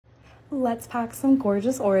Let's pack some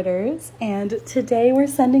gorgeous orders, and today we're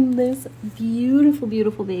sending this beautiful,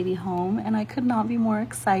 beautiful baby home, and I could not be more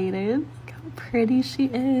excited. Look how pretty she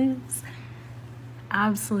is.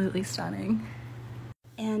 Absolutely stunning.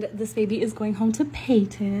 And this baby is going home to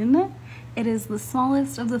Peyton. It is the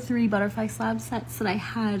smallest of the 3 butterfly slab sets that I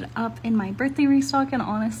had up in my birthday restock, and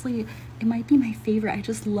honestly, it might be my favorite. I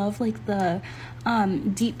just love like the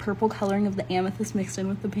deep purple coloring of the amethyst mixed in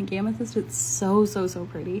with the pink amethyst. It's so, so, so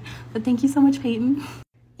pretty. But thank you so much, Peyton.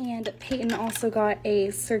 And Peyton also got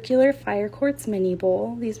a circular fire quartz mini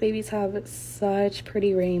bowl. These babies have such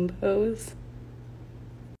pretty rainbows.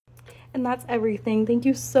 And that's everything. Thank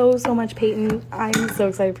you so, so much, Peyton. I'm so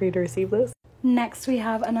excited for you to receive this. Next, we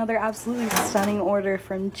have another absolutely stunning order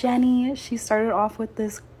from Jenny. She started off with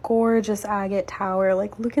this gorgeous agate tower.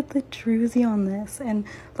 Like, look at the druzy on this, and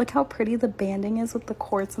look how pretty the banding is with the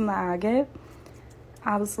quartz and the agate.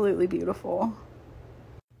 Absolutely beautiful.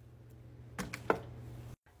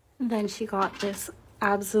 Then she got this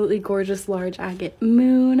absolutely gorgeous large agate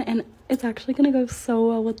moon, and it's actually gonna go so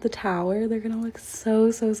well with the tower. They're gonna look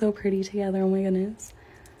so, so, so pretty together. Oh my goodness.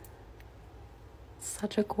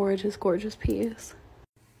 Such a gorgeous, gorgeous piece.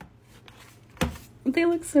 They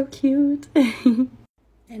look so cute.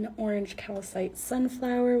 An orange calcite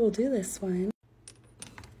sunflower, we'll do this one.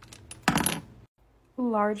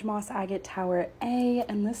 Large moss agate tower A,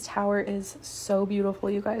 and this tower is so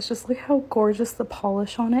beautiful, you guys. Just look how gorgeous the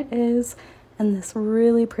polish on it is. And this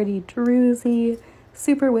really pretty druzy,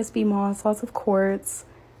 super wispy moss, lots of quartz.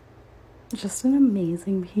 Just an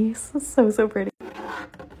amazing piece. It's so, so pretty.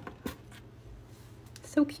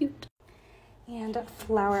 So cute. And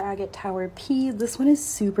flower agate tower P. This one is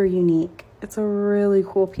super unique. It's a really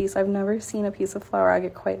cool piece. I've never seen a piece of flower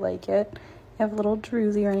agate quite like it. You have a little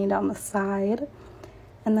druzy running down the side.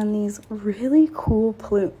 And then these really cool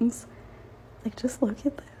plumes. Like, just look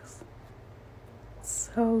at this.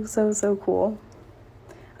 So, so, so cool.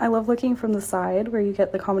 I love looking from the side where you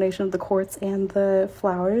get the combination of the quartz and the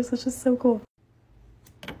flowers. It's just so cool.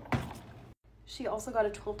 She also got a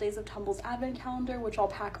 12 Days of Tumbles advent calendar, which I'll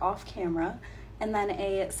pack off camera, and then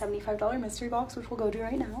a $75 mystery box, which we'll go do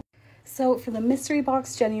right now. So for the mystery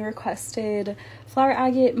box, Jenny requested flower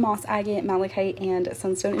agate, moss agate, malachite, and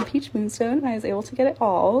sunstone and peach moonstone, and I was able to get it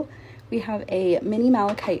all. We have a mini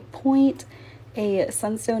malachite point, a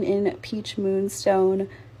sunstone in peach moonstone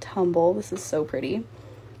tumble. This is so pretty.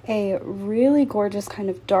 A really gorgeous kind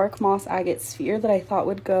of dark moss agate sphere that I thought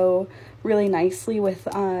would go really nicely with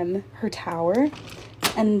her tower.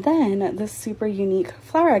 And then this super unique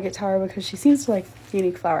flower agate tower, because she seems to like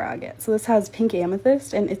unique flower agate. So this has pink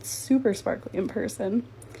amethyst, and it's super sparkly in person.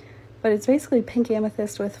 But it's basically pink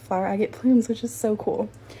amethyst with flower agate plumes, which is so cool.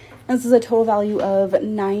 And this is a total value of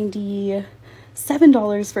 $97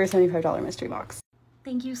 for a $75 mystery box.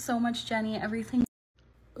 Thank you so much, Jenny. Everything.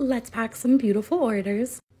 Let's pack some beautiful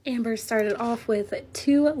orders. Amber started off with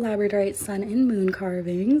 2 labradorite sun and moon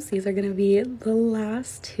carvings. These are going to be the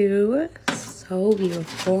last 2. So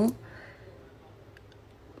beautiful.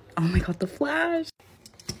 Oh my god, the flash.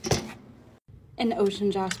 An ocean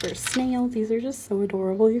jasper snail. These are just so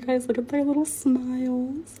adorable. You guys, look at their little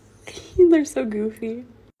smiles. They're so goofy.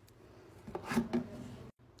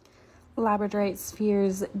 Labradorite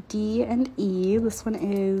spheres D and E. This one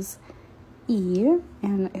is E,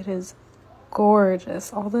 and it is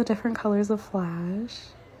gorgeous. All the different colors of flash.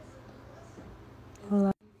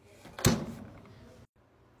 Love.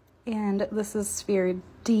 And this is sphere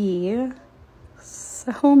D.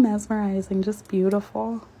 So mesmerizing, just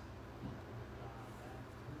beautiful.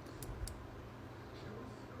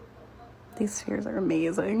 These spheres are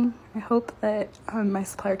amazing. I hope that my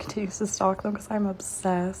supplier continues to stock them because I'm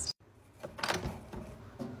obsessed.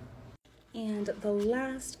 And the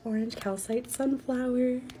last orange calcite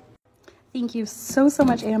sunflower. Thank you so, so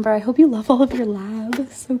much, Amber. I hope you love all of your lab.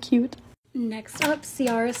 So cute. Next up,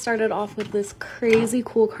 Ciara started off with this crazy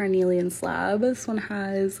cool carnelian slab. This one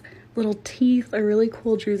has little teeth, a really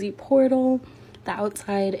cool druzy portal. The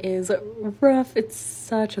outside is rough. It's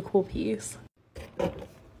such a cool piece.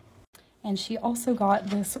 And she also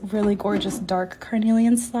got this really gorgeous dark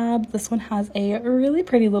carnelian slab. This one has a really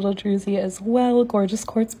pretty little druzy as well. Gorgeous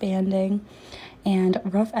quartz banding and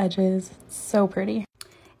rough edges. So pretty.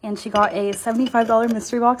 And she got a $75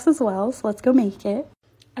 mystery box as well, so let's go make it.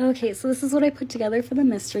 Okay, so this is what I put together for the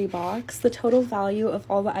mystery box. The total value of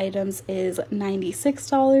all the items is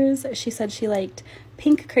 $96. She said she liked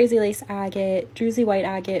pink crazy lace agate, druzy white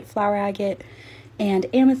agate, flower agate, and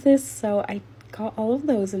amethyst, so I got all of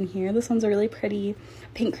those in here. This one's a really pretty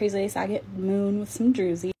pink crazy lace agate moon with some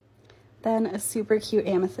druzy. Then a super cute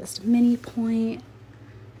amethyst mini point,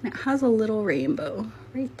 and it has a little rainbow.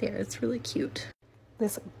 right there. It's really cute.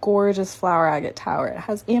 This gorgeous flower agate tower. It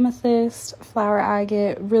has amethyst, flower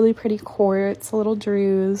agate, really pretty quartz, little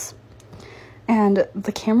druze. And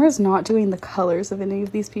the camera is not doing the colors of any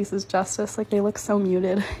of these pieces justice. Like, they look so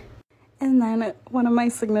muted. And then one of my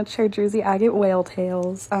signature druzy agate whale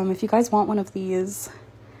tails. If you guys want one of these,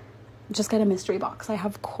 just get a mystery box. I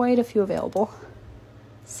have quite a few available.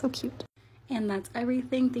 So cute. And that's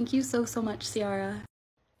everything. Thank you so much, Ciara.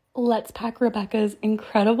 Let's pack Rebecca's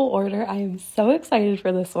incredible order. I am so excited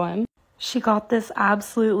for this one. She got this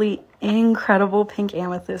absolutely incredible pink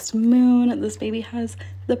amethyst moon. This baby has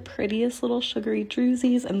the prettiest little sugary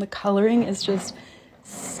druzies, and the coloring is just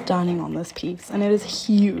stunning on this piece, and it is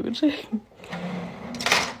huge.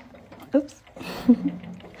 Oops.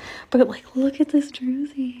 But like, look at this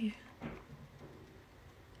druzy.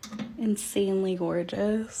 Insanely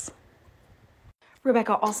gorgeous.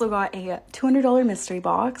 Rebecca also got a $200 mystery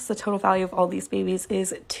box. The total value of all these babies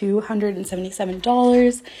is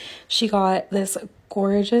 $277. She got this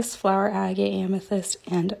gorgeous flower agate amethyst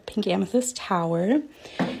and pink amethyst tower,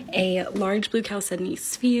 a large blue chalcedony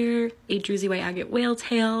sphere, a druzy white agate whale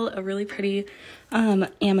tail, a really pretty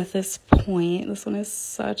amethyst point. This one is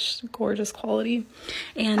such gorgeous quality,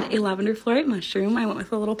 and a lavender fluorite mushroom. I went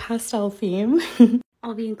with a little pastel theme.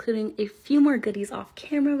 I'll be including a few more goodies off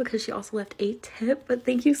camera because she also left a tip, but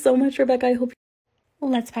thank you so much, Rebecca. I hope.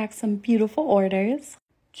 Let's pack some beautiful orders.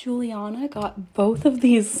 Juliana got both of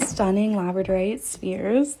these stunning labradorite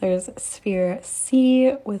spheres. There's sphere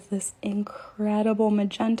C with this incredible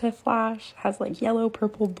magenta flash, has like yellow,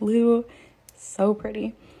 purple, blue, so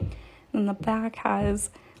pretty. And the back has,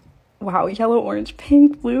 wow, yellow, orange,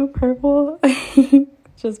 pink, blue, purple,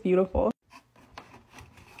 just beautiful.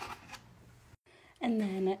 And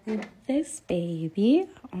then this baby,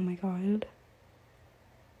 oh my god,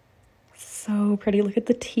 so pretty. Look at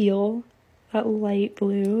the teal, that light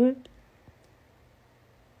blue.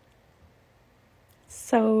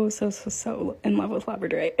 So in love with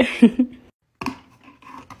labradorite.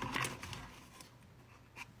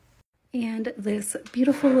 And this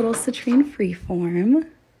beautiful little citrine freeform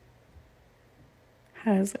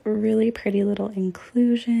has really pretty little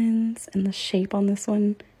inclusions, and the shape on this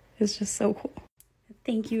one is just so cool.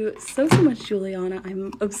 Thank you so much, Juliana.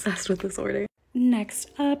 I'm obsessed with this order. Next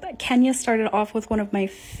up, Kenya started off with one of my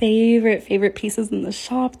favorite pieces in the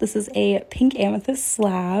shop. This is a pink amethyst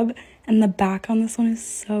slab, and the back on this one is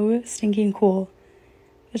so stinking cool.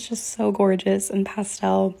 It's just so gorgeous and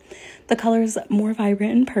pastel. The color is more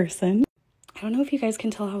vibrant in person. I don't know if you guys can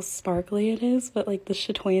tell how sparkly it is, but like the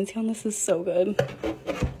chatoyancy on this is so good.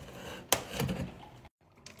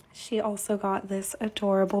 She also got this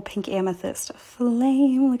adorable pink amethyst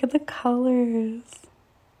flame. Look at the colors.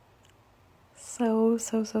 So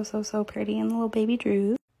pretty. And the little baby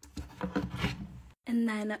druze. And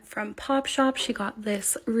then from Pop Shop, she got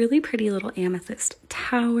this really pretty little amethyst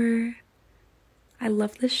tower. I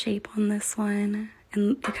love the shape on this one.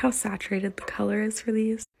 And look how saturated the color is for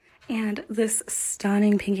these. And this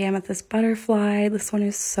stunning pink amethyst butterfly. This one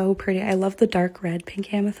is so pretty. I love the dark red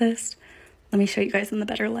pink amethyst. Let me show you guys in the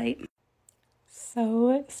better light.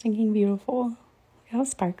 So stinking beautiful. Look how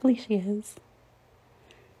sparkly she is.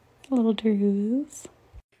 A little druze.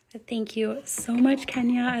 But thank you so much,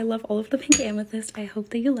 Kenya. I love all of the pink amethyst. I hope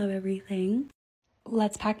that you love everything.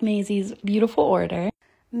 Let's pack Maisie's beautiful order.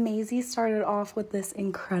 Maisie started off with this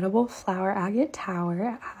incredible flower agate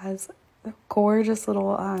tower. It has a gorgeous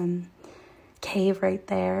little cave right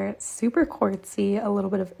there. It's super quartzy, a little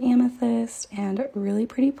bit of amethyst, and really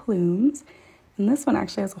pretty plumes. And this one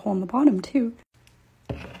actually has a hole in the bottom too.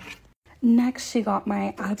 Next, she got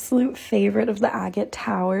my absolute favorite of the agate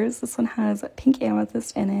towers. This one has pink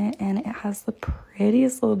amethyst in it, and it has the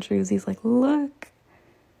prettiest little druzies. Like, look.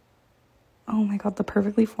 Oh my god, the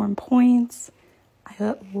perfectly formed points.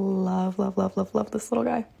 I love this little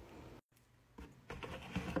guy.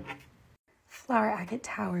 Flower agate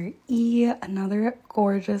tower E, another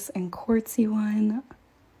gorgeous and quartzy one.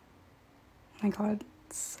 Oh my god,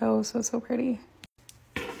 so pretty.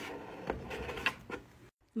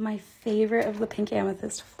 My favorite of the pink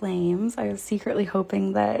amethyst flames. I was secretly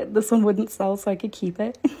hoping that this one wouldn't sell so I could keep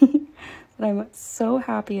it. But I'm so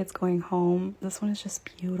happy it's going home. This one is just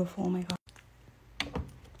beautiful. Oh my god.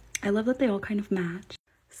 I love that they all kind of match.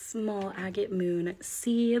 Small agate moon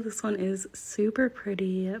C. This one is super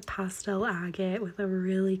pretty pastel agate with a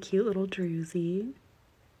really cute little druzy.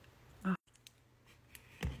 Oh.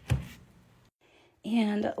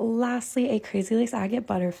 And lastly, a crazy lace agate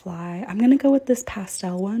butterfly. I'm gonna go with this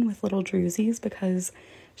pastel one with little druzies because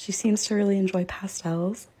she seems to really enjoy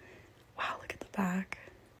pastels. Wow, look at the back.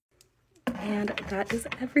 And that is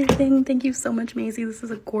everything. Thank you so much, Maisie. This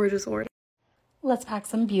is a gorgeous order. Let's pack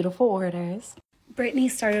some beautiful orders. Brittany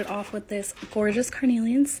started off with this gorgeous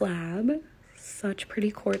carnelian slab. Such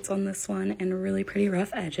pretty quartz on this one and really pretty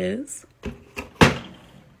rough edges.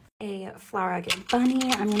 A flower agate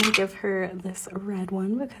bunny. I'm gonna give her this red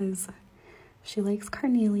one because she likes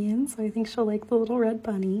carnelian, so I think she'll like the little red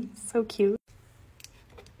bunny. So cute.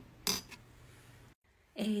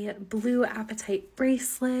 A blue apatite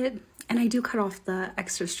bracelet, and I do cut off the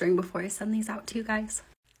extra string before I send these out to you guys.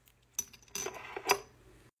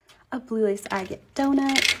 A blue lace agate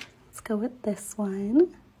donut. Let's go with this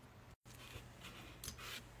one.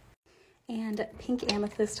 And pink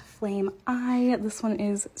amethyst flame eye. This one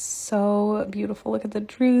is so beautiful. Look at the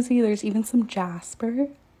druzy. There's even some jasper.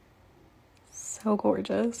 So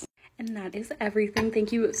gorgeous. And that is everything.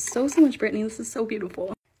 Thank you so much, Brittany. This is so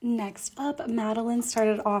beautiful. Next up, Madeline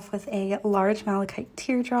started off with a large malachite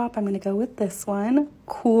teardrop. I'm going to go with this one.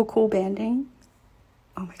 Cool banding.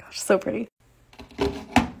 Oh my gosh, so pretty.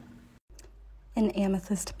 An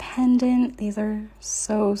amethyst pendant. These are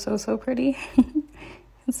so pretty.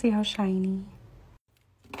 And see how shiny.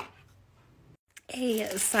 A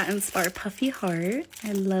satin spar puffy heart.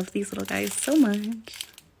 I love these little guys so much.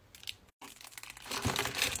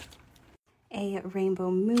 A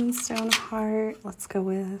rainbow moonstone heart. Let's go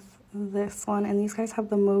with this one. And these guys have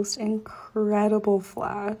the most incredible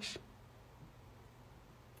flash.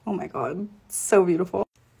 Oh my god, so beautiful.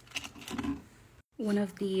 One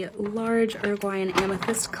of the large Uruguayan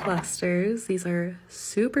amethyst clusters. These are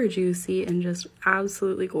super juicy and just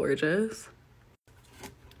absolutely gorgeous.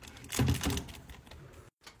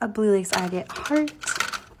 A blue lace agate heart.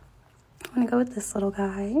 I'm gonna go with this little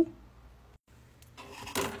guy.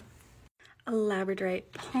 A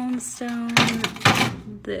labradorite palm stone.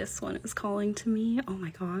 This one is calling to me. Oh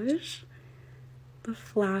my gosh. The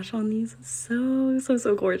flash on these is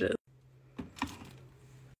so gorgeous.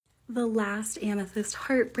 The last amethyst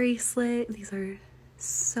heart bracelet. These are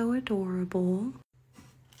so adorable.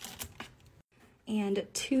 And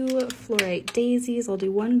 2 fluorite daisies. I'll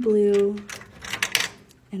do one blue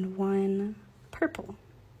and one purple.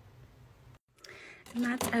 And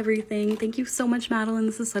that's everything. Thank you so much, Madeline.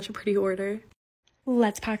 This is such a pretty order.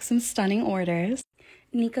 Let's pack some stunning orders.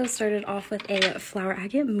 Nico started off with a flower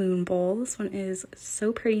agate moon bowl. This one is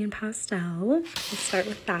so pretty in pastel. Let's start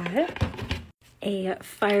with that. A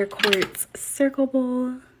fire quartz circle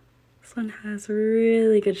bowl. This one has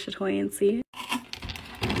really good chatoyancy.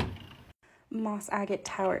 Moss agate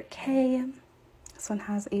tower K. This one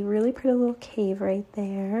has a really pretty little cave right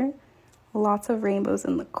there. Lots of rainbows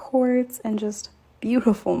in the quartz and just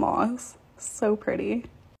beautiful moss. So pretty.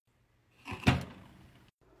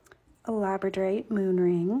 A labradorite moon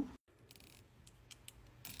ring.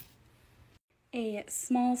 A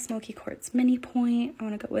small smoky quartz mini point. I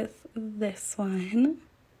want to go with this one.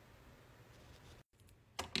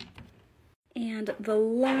 And the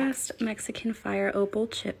last Mexican fire opal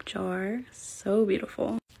chip jar. So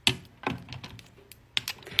beautiful.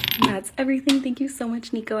 And that's everything. Thank you so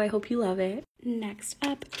much, Nico. I hope you love it. Next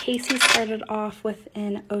up, Casey started off with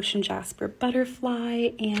an ocean jasper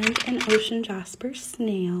butterfly and an ocean jasper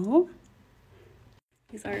snail.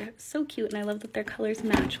 These are so cute, and I love that their colors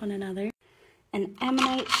match one another. An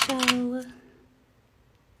ammonite shell.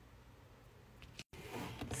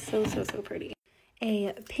 So pretty.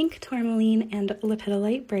 A pink tourmaline and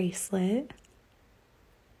lepidolite bracelet.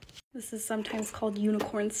 This is sometimes called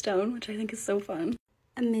unicorn stone, which I think is so fun.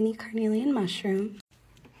 A mini carnelian mushroom.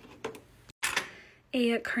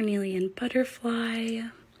 A carnelian butterfly.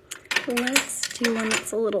 Let's do one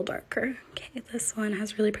that's a little darker. Okay, this one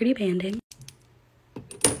has really pretty banding.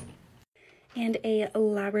 And a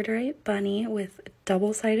labradorite bunny with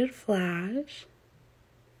double-sided flash.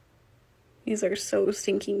 These are so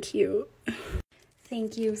stinking cute.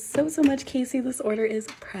 Thank you so much, Casey. This order is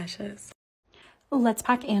precious. Let's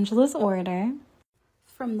pack Angela's order.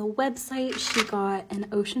 From the website, she got an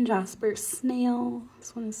ocean jasper snail.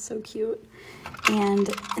 This one is so cute. And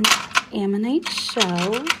an ammonite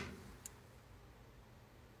shell.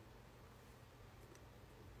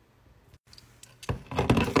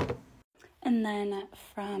 And then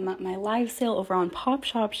from my live sale over on Pop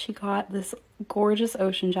Shop, she got this gorgeous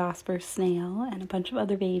ocean jasper snail and a bunch of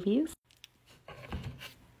other babies.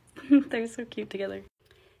 They're so cute together.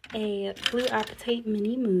 A blue apatite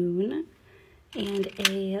mini moon and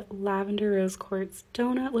a lavender rose quartz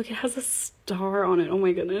donut. Look, it has a star on it. Oh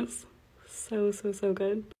my goodness. So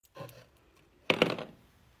good.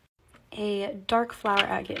 A dark flower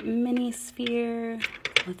agate mini sphere.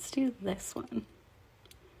 Let's do this one.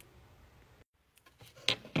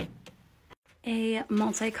 A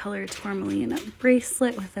multicolored tourmaline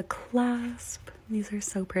bracelet with a clasp. These are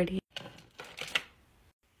so pretty.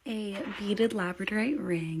 A beaded labradorite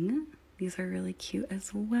ring. These are really cute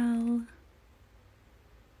as well.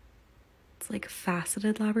 It's like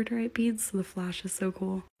faceted labradorite beads, so the flash is so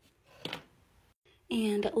cool.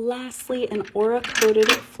 And lastly, an aura-coated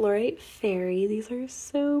fluorite fairy. These are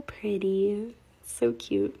so pretty, so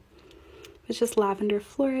cute. It's just lavender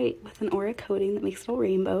fluorite with an aura coating that makes it all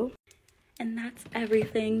rainbow. And that's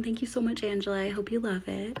everything. Thank you so much, Angela. I hope you love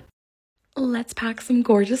it. Let's pack some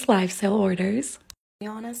gorgeous live sale orders.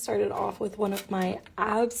 Rihanna started off with one of my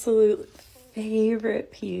absolute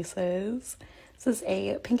favorite pieces. This is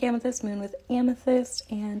a pink amethyst moon with amethyst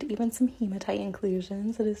and even some hematite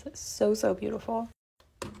inclusions. It is so, so beautiful.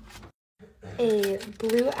 A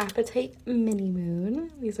blue apatite mini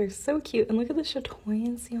moon. These are so cute. And look at the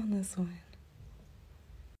chatoyancy on this one.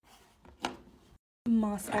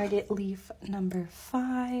 Moss agate leaf number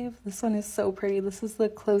 5. This one is so pretty. This is the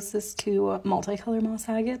closest to multicolor moss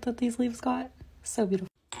agate that these leaves got. So beautiful.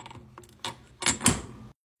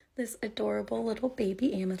 This adorable little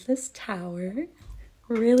baby amethyst tower.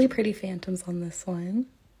 Really pretty phantoms on this one.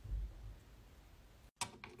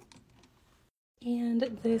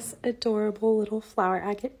 And this adorable little flower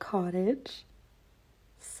agate cottage.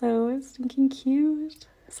 So stinking cute.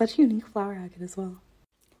 Such a unique flower agate as well.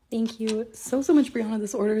 Thank you so much, Brianna.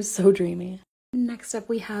 This order is so dreamy. Next up,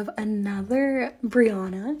 we have another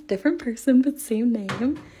Brianna, different person, but same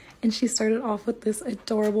name. And she started off with this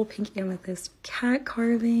adorable pink amethyst cat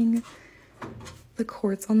carving. The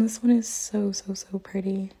quartz on this one is so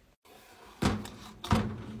pretty.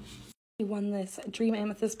 She won this dream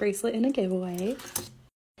amethyst bracelet in a giveaway.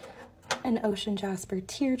 An ocean jasper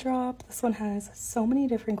teardrop. This one has so many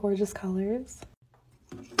different gorgeous colors.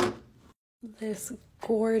 This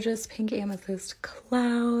gorgeous pink amethyst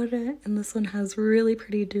cloud, and this one has really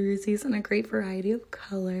pretty drusies and a great variety of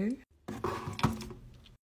color.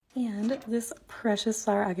 And this precious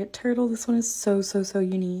flower agate turtle. This one is so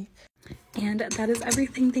unique. And that is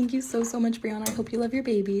everything. Thank you so much, Brianna. I hope you love your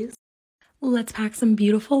babies. Let's pack some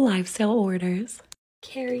beautiful live sale orders.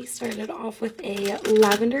 Carrie started off with a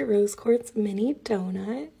lavender rose quartz mini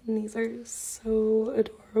donut, and these are so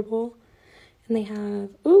adorable. And they have,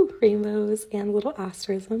 rainbows and little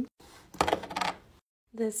asterism.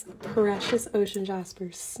 This precious ocean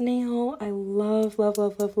jasper snail. I love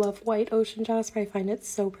white ocean jasper. I find it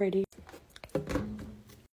so pretty.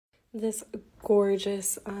 This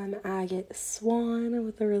gorgeous agate swan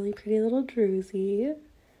with a really pretty little druzy.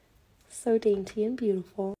 So dainty and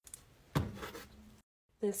beautiful.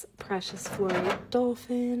 This precious fluorite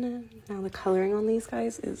dolphin. Now the coloring on these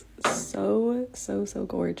guys is so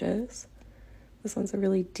gorgeous. This one's a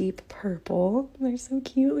really deep purple. They're so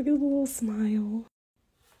cute. Look at the little smile.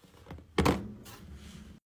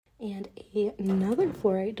 And another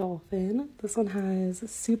fluorite dolphin. This one has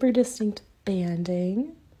super distinct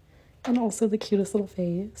banding and also the cutest little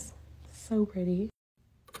face. So pretty.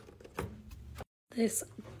 This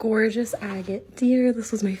gorgeous agate deer.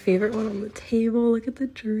 This was my favorite one on the table. Look at the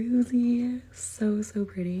druzy. So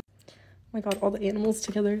pretty. Oh my god, all the animals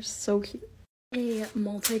together. So cute. A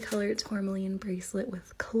multicolored tourmaline bracelet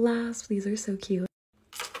with clasp. These are so cute.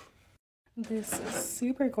 This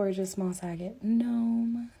super gorgeous moss agate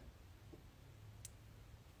gnome.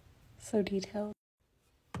 So detailed.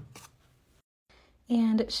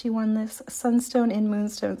 And she won this sunstone and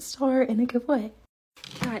moonstone star in a giveaway.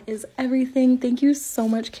 That is everything. Thank you so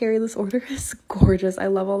much, Carrie. This order is gorgeous. I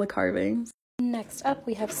love all the carvings. Next up,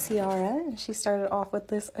 we have Ciara, and she started off with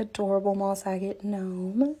this adorable moss agate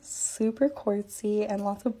gnome. Super quartzy and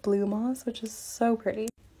lots of blue moss, which is so pretty.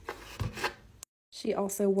 She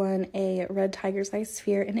also won a red tiger's eye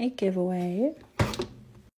sphere in a giveaway.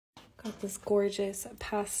 Got this gorgeous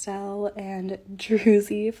pastel and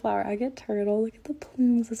druzy flower agate turtle. Look at the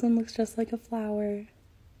plumes. This one looks just like a flower.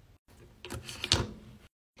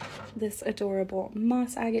 This adorable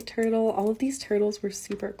moss agate turtle. All of these turtles were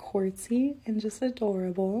super quartzy and just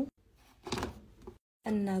adorable.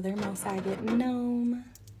 Another moss agate gnome.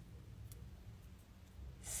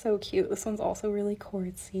 So cute. This one's also really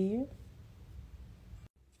quartzy.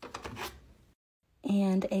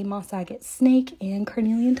 And a moss agate snake and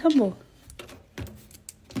carnelian tumble.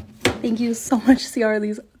 Thank you so much, Ciara.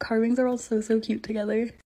 These carvings are all so cute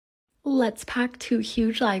together. Let's pack 2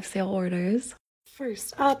 huge live sale orders.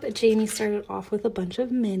 First up, Jamie started off with a bunch of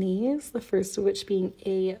minis, the first of which being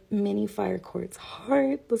a mini fire quartz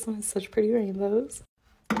heart. This one has such pretty rainbows.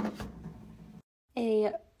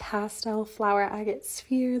 A pastel flower agate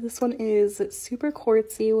sphere. This one is super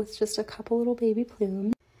quartzy with just a couple little baby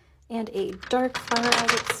plumes. And a dark flower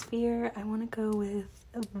agate sphere. I want to go with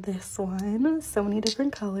this one. So many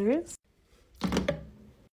different colors.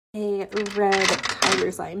 A red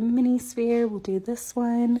tiger's eye mini sphere. We'll do this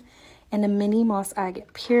one. And a mini moss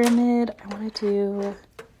agate pyramid. I want to do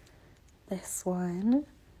this one.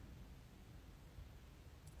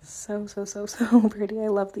 So pretty. I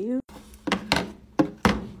love these.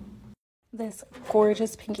 This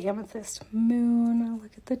gorgeous pink amethyst moon.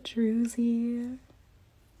 Look at the druzy.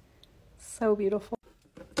 So beautiful.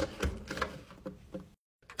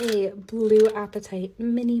 A blue apatite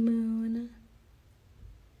mini moon.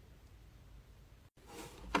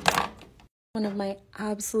 One of my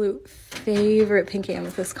absolute favorite pink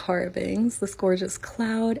amethyst carvings. This gorgeous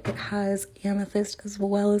cloud. It has amethyst as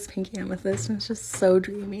well as pink amethyst, and it's just so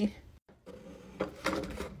dreamy.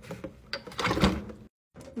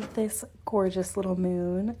 This gorgeous little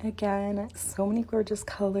moon. Again, so many gorgeous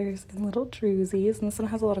colors and little druzies. And this one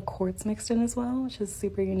has a lot of quartz mixed in as well, which is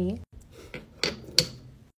super unique.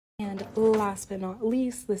 And last but not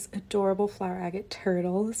least, this adorable flower agate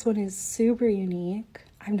turtle. This one is super unique.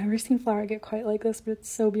 I've never seen flower agate quite like this, but it's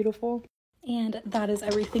so beautiful. And that is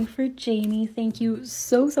everything for Jamie. Thank you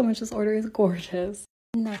so much. This order is gorgeous.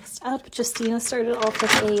 Next up, Justina started off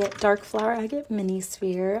with a dark flower agate mini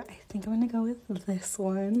sphere. I think I'm going to go with this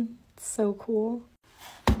one. It's so cool.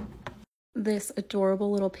 This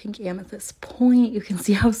adorable little pink amethyst point. You can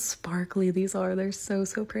see how sparkly these are. They're so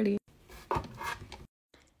pretty.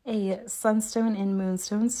 A sunstone and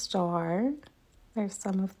moonstone star. There's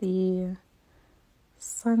some of the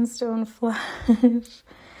sunstone flash. And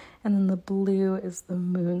then the blue is the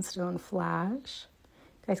moonstone flash.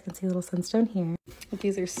 You guys can see a little sunstone here. But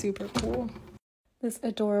these are super cool. This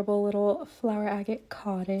adorable little flower agate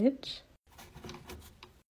cottage.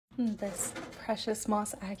 And this precious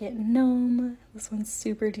moss agate gnome. This one's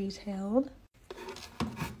super detailed.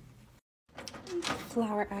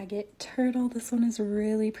 Flower agate turtle. This one is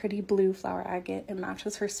really pretty blue flower agate. It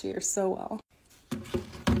matches her sphere so well.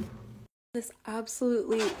 This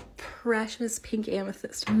absolutely precious pink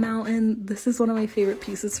amethyst mountain. This is one of my favorite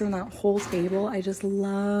pieces from that whole table. I just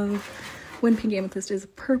love when pink amethyst is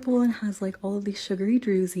purple and has like all of these sugary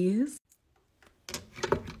druzies.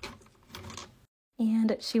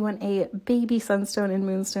 And she won a baby sunstone and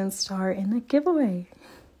moonstone star in a giveaway.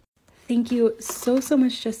 Thank you so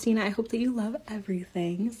much, Justina. I hope that you love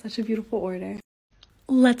everything. Such a beautiful order.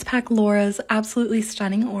 Let's pack Laura's absolutely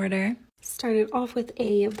stunning order. Started off with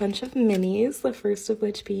a bunch of minis, the first of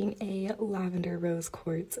which being a lavender rose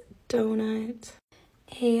quartz donut,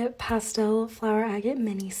 a pastel flower agate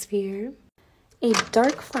mini sphere, a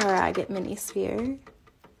dark flower agate mini sphere.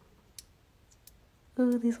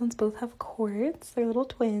 Ooh, these ones both have quartz. They're little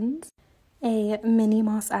twins. A mini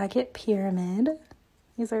moss agate pyramid.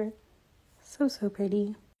 These are so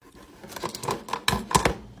pretty.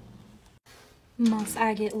 Moss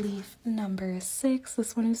agate leaf number 6.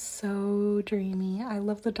 This one is so dreamy. I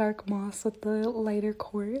love the dark moss with the lighter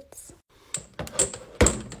quartz.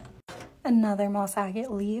 Another moss agate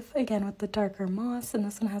leaf, again with the darker moss, and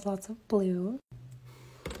this one has lots of blue.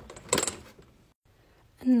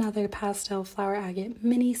 Another pastel flower agate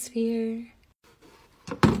mini sphere.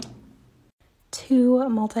 2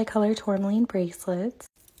 multicolored tourmaline bracelets.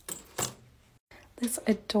 This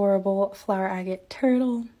adorable flower agate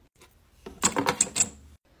turtle.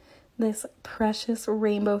 This precious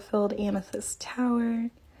rainbow-filled amethyst tower.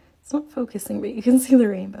 It's not focusing, but you can see the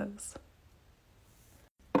rainbows.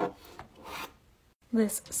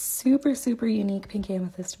 This super unique pink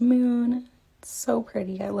amethyst moon. It's so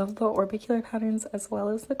pretty. I love the orbicular patterns as well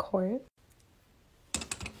as the quartz.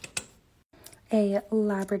 A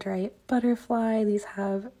labradorite butterfly. These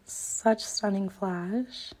have such stunning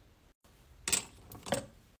flash.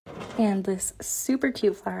 And this super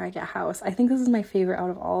cute flower agate house. I think this is my favorite out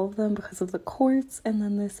of all of them because of the quartz and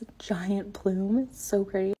then this giant plume. It's so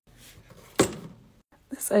pretty.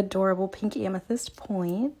 This adorable pink amethyst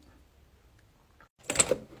point.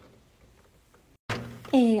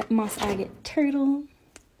 A moss agate turtle.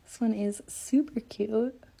 This one is super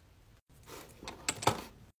cute.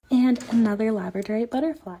 And another labradorite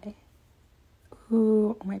butterfly.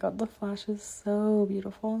 Ooh, oh my god, the flash is so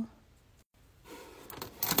beautiful.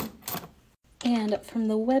 And from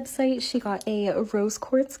the website, she got a rose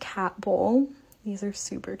quartz cat bowl. These are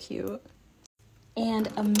super cute. And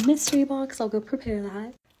a mystery box. I'll go prepare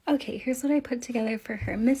that. Okay, here's what I put together for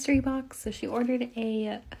her mystery box. So she ordered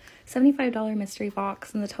a $75 mystery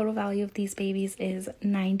box, and the total value of these babies is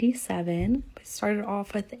 $97. I started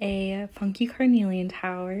off with a funky carnelian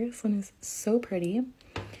tower. This one is so pretty.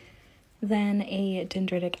 Then a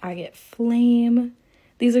dendritic agate flame.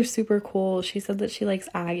 These are super cool. She said that she likes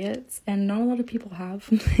agates, and not a lot of people have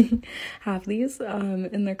have these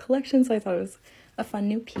in their collection, so I thought it was a fun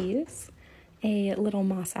new piece. A little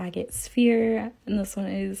moss agate sphere, and this one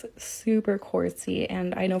is super quartzy,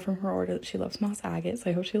 and I know from her order that she loves moss agate,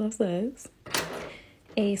 so I hope she loves this.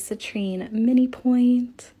 A citrine mini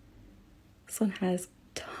point. This one has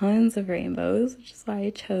tons of rainbows, which is why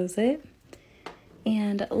I chose it.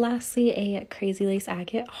 And lastly, a crazy lace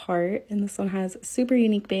agate heart, and this one has super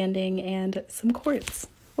unique banding and some quartz.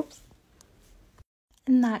 Oops.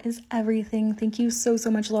 And that is everything. Thank you so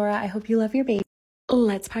much, Laura. I hope you love your baby.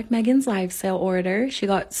 Let's pack Megan's live sale order. She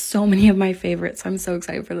got so many of my favorites, so I'm so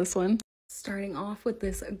excited for this one. Starting off with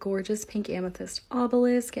this gorgeous pink amethyst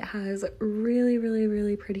obelisk. It has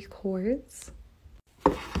really pretty quartz.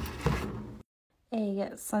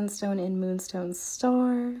 A sunstone and moonstone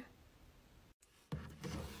star.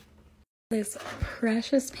 This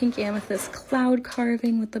precious pink amethyst cloud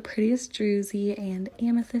carving with the prettiest druzy and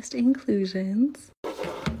amethyst inclusions.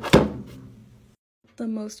 The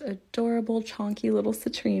most adorable chonky little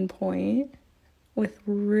citrine point with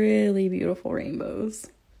really beautiful rainbows.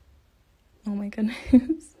 Oh my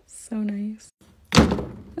goodness, so nice.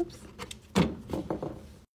 Oops.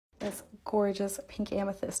 This gorgeous pink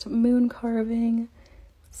amethyst moon carving.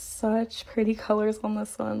 Such pretty colors on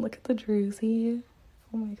this one. Look at the druzy.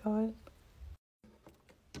 Oh my god.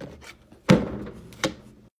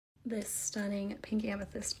 This stunning pink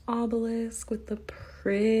amethyst obelisk with the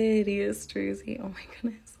prettiest druzy. Oh my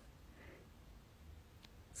goodness.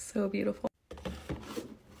 So beautiful.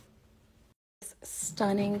 This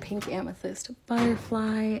stunning pink amethyst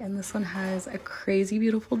butterfly, and this one has a crazy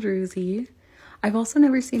beautiful druzy. I've also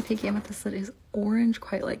never seen pink amethyst that is orange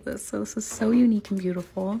quite like this, so this is so unique and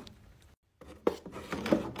beautiful.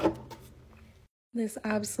 This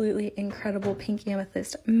absolutely incredible pink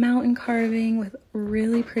amethyst mountain carving with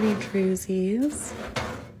really pretty druzies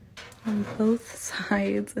on both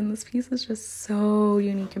sides, and this piece is just so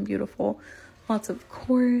unique and beautiful. Lots of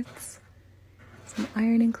quartz, some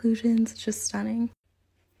iron inclusions, it's just stunning.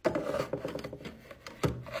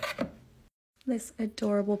 This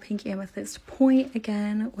adorable pink amethyst point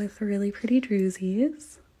again with really pretty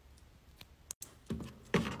druzies.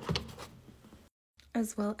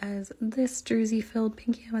 As well as this druzy filled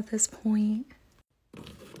pink amethyst point.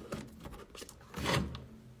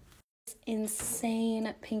 This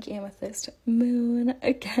insane pink amethyst moon,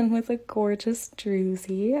 again with a gorgeous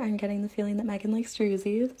druzy. I'm getting the feeling that Megan likes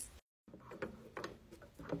druzies.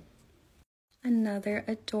 Another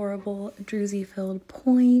adorable druzy filled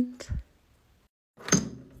point.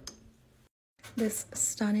 This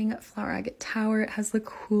stunning flower agate tower. It has the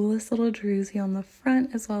coolest little druzy on the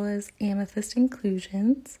front as well as amethyst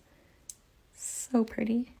inclusions. So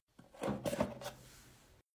pretty.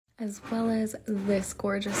 As well as this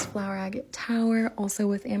gorgeous flower agate tower, also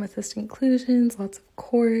with amethyst inclusions, lots of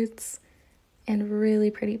quartz, and really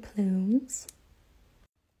pretty plumes.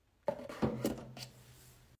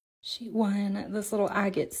 She won this little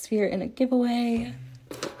agate sphere in a giveaway.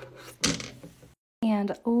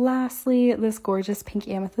 And lastly, this gorgeous pink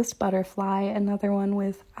amethyst butterfly, another one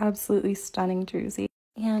with absolutely stunning druzy.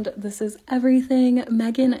 And this is everything.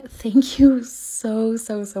 Megan, thank you so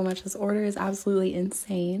much. This order is absolutely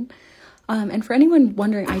insane. And for anyone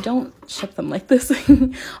wondering, I don't ship them like this.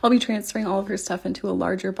 I'll be transferring all of her stuff into a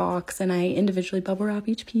larger box, and I individually bubble wrap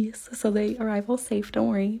each piece so they arrive all safe, don't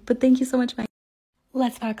worry. But thank you so much, Megan.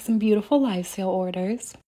 Let's pack some beautiful live sale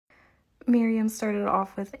orders. Miriam started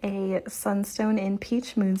off with a sunstone in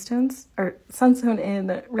peach moonstones, or sunstone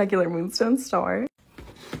in regular moonstone star.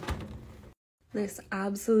 This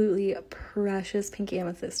absolutely precious pink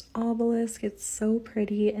amethyst obelisk. It's so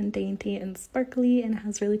pretty and dainty and sparkly and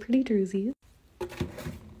has really pretty druzies.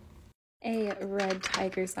 A red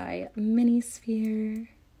tiger's eye mini sphere.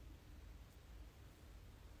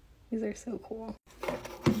 These are so cool.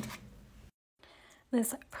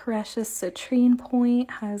 This precious citrine point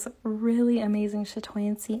has really amazing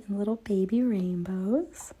chatoyancy and little baby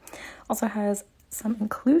rainbows. Also has some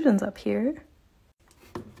inclusions up here.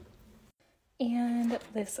 And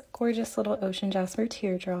this gorgeous little ocean jasper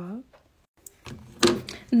teardrop.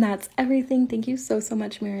 And that's everything. Thank you so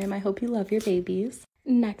much, Miriam. I hope you love your babies.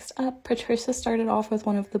 Next up, Patricia started off with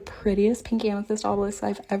one of the prettiest pink amethyst obelisks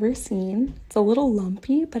I've ever seen. It's a little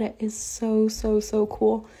lumpy, but it is so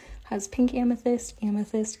cool. Has pink amethyst,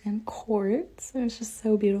 and quartz. It's just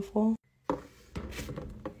so beautiful.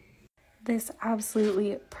 This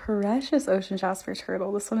absolutely precious ocean jasper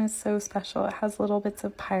turtle. This one is so special. It has little bits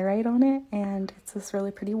of pyrite on it, and it's this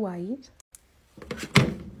really pretty white.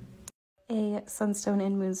 a Sunstone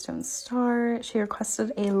and Moonstone star. She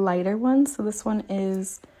requested a lighter one, so this one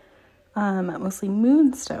is mostly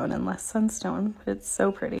Moonstone and less Sunstone, but it's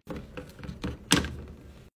so pretty.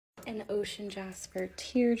 An Ocean Jasper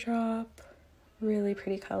teardrop, really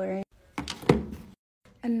pretty coloring.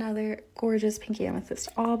 Another gorgeous pink amethyst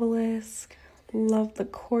obelisk. Love the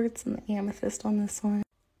quartz and the amethyst on this one.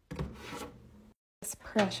 This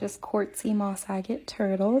precious quartzy moss agate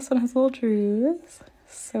turtle. This one has little druids.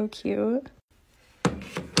 So cute.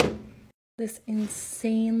 This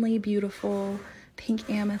insanely beautiful pink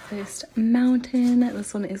amethyst mountain.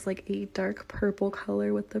 This one is like a dark purple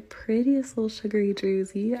color with the prettiest little sugary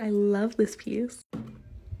druzy. I love this piece.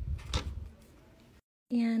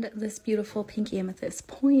 And this beautiful pink amethyst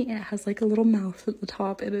point. It has like a little mouth at the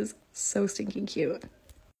top. It is so stinking cute.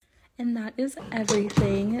 And that is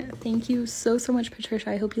everything. Thank you so much, Patricia.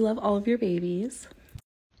 I hope you love all of your babies.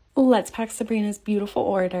 Let's pack Sabrina's beautiful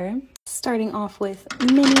order. Starting off with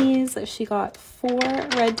minis. She got 4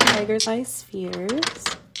 red tiger's eye spheres.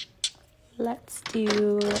 Let's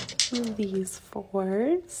do these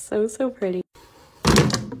 4. So pretty.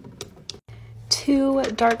 2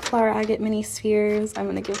 dark flower agate mini spheres. I'm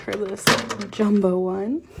going to give her this jumbo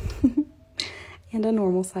one and a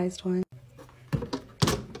normal sized one.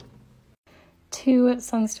 2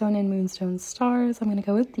 sunstone and moonstone stars. I'm going to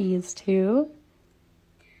go with these 2.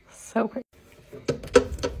 So pretty.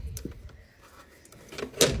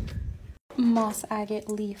 Moss agate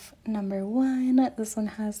leaf number 1. This one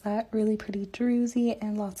has that really pretty druzy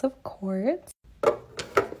and lots of quartz.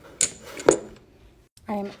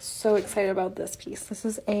 I am so excited about this piece. This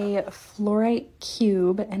is a fluorite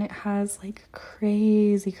cube and it has like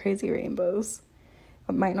crazy rainbows.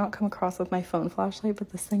 It might not come across with my phone flashlight, but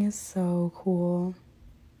this thing is so cool.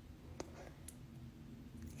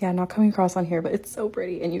 Yeah, not coming across on here, but it's so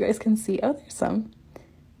pretty. And you guys can see, oh, there's some.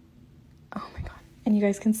 Oh my god. And you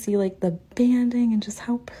guys can see like the banding and just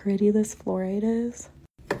how pretty this fluorite is.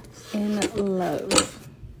 In love.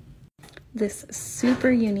 This super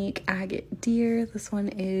unique agate deer. This one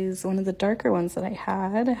is one of the darker ones that I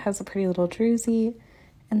had. It has a pretty little druzy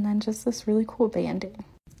and then just this really cool banding.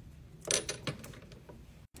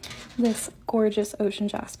 This gorgeous ocean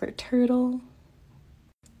jasper turtle.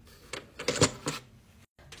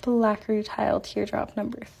 Black rutile teardrop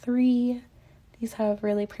number 3. These have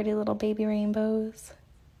really pretty little baby rainbows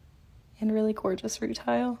and really gorgeous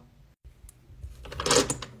rutile.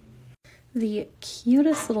 The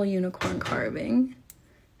cutest little unicorn carving.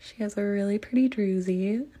 She has a really pretty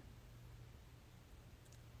druzy.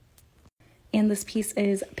 And this piece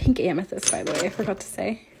is pink amethyst, by the way, I forgot to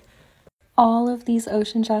say. All of these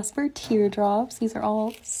ocean jasper teardrops. These are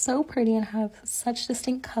all so pretty and have such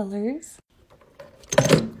distinct colors.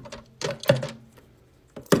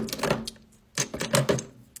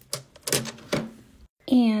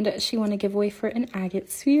 And she won a giveaway for an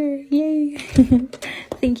agate sphere. Yay!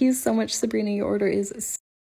 Thank you so much, Sabrina. Your order is